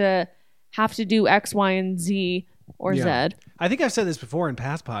yourself to have to do X, Y, and Z or Z. I think I've said this before in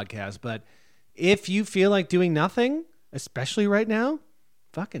past podcasts, but if you feel like doing nothing, especially right now,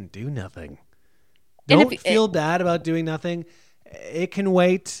 fucking do nothing. Don't feel bad about doing nothing. It can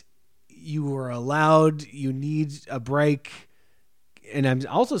wait. You are allowed. You need a break. And I'm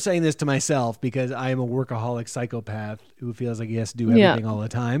also saying this to myself because I am a workaholic psychopath who feels like he has to do everything all the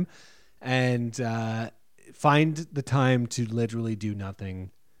time. And find the time to literally do nothing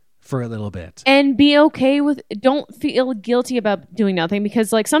for a little bit. And be okay with, don't feel guilty about doing nothing,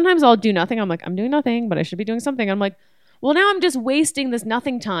 because like sometimes I'll do nothing. I'm like, I'm doing nothing, but I should be doing something. I'm like, well, now I'm just wasting this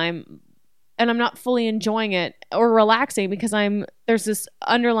nothing time and I'm not fully enjoying it or relaxing because there's this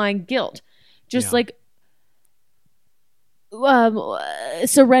underlying guilt. Just like,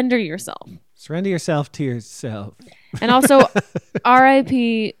 surrender yourself. Surrender yourself to yourself. And also,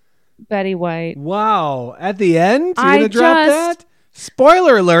 R.I.P. Betty White. Wow. At the end? You're going to drop that?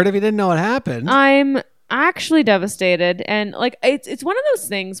 Spoiler alert if you didn't know what happened. I'm actually devastated. And like, it's one of those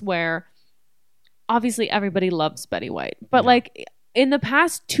things where obviously everybody loves Betty White. But like in the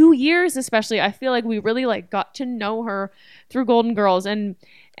past 2 years, especially, I feel like we really like got to know her through Golden Girls. And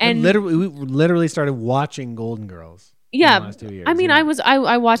we literally started watching Golden Girls. Yeah, in the last 2 years. I mean, I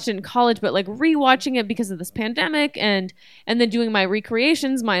watched it in college, but like rewatching it because of this pandemic, and then doing my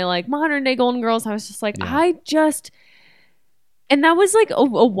recreations, my like modern day Golden Girls, I was just like, and that was like a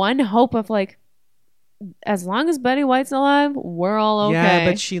one hope of like, as long as Betty White's alive, we're all okay. Yeah,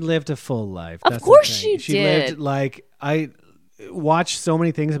 but she lived a full life. Of course she did. She lived like, I watched so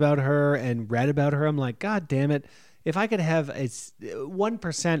many things about her and read about her. I'm like, God damn it. If I could have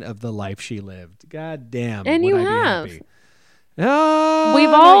 1% of the life she lived, god damn. And you have. We've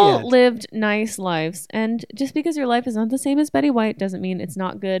all lived nice lives. And just because your life is not the same as Betty White doesn't mean it's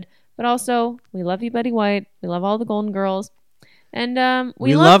not good. But also, we love you, Betty White. We love all the Golden Girls. And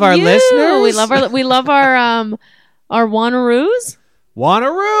we love our listeners. We love our Wannaroos.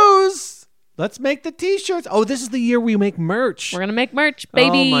 Wannaroos. Let's make the t-shirts. Oh, this is the year we make merch. We're going to make merch,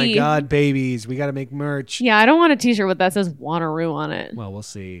 baby. Oh my God, babies. We got to make merch. Yeah, I don't want a t-shirt with that says Wanneroo on it. Well, we'll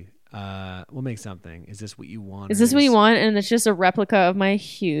see. We'll make something. Is this what you want? Is this what you want? And it's just a replica of my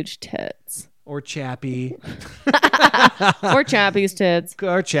huge tits. Or Chappie. Or Chappie's tits.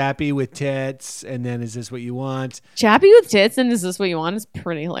 Or Chappie with tits. And then is this what you want? Chappie with tits and is this what you want is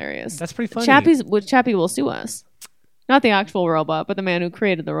pretty hilarious. That's pretty funny. Chappie will sue us. Not the actual robot, but the man who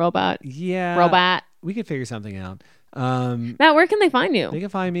created the robot. Yeah. Robot. We could figure something out. Matt, where can they find you? They can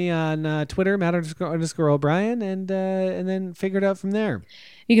find me on Twitter, Matt_O'Brien, and then figure it out from there.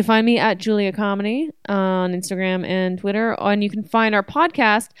 You can find me at Julia Comedy on Instagram and Twitter. And you can find our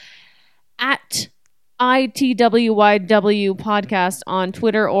podcast at ITWYW podcast on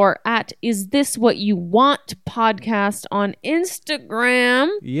Twitter or at Is This What You Want podcast on Instagram.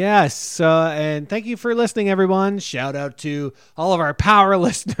 Yes. And thank you for listening, everyone. Shout out to all of our power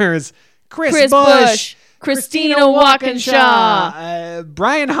listeners. Chris Bush. Christina Walkinshaw.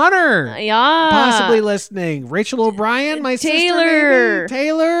 Brian Hunter. Yeah. Possibly listening. Rachel O'Brien, my sister.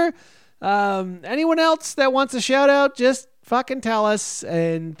 Taylor. Anyone else that wants a shout out, just fucking tell us.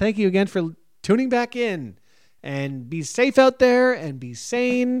 And thank you again for tuning back in. And be safe out there and be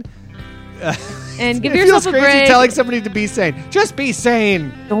sane. And give yourself a break. It feels crazy telling somebody to be sane. Just be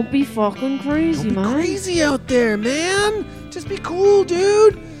sane. Don't be fucking crazy, man. Don't be crazy out there, man. Just be cool,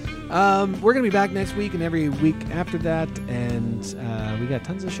 dude. We're going to be back next week and every week after that. And we got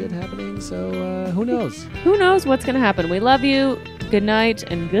tons of shit happening. So who knows? Who knows what's going to happen? We love you. Good night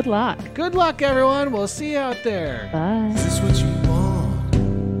and good luck. Good luck, everyone. We'll see you out there. Bye. Is this what you want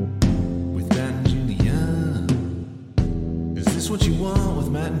with Matt and Julia? Is this what you want with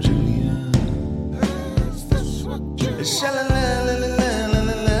Matt and Julia? Is this what you want?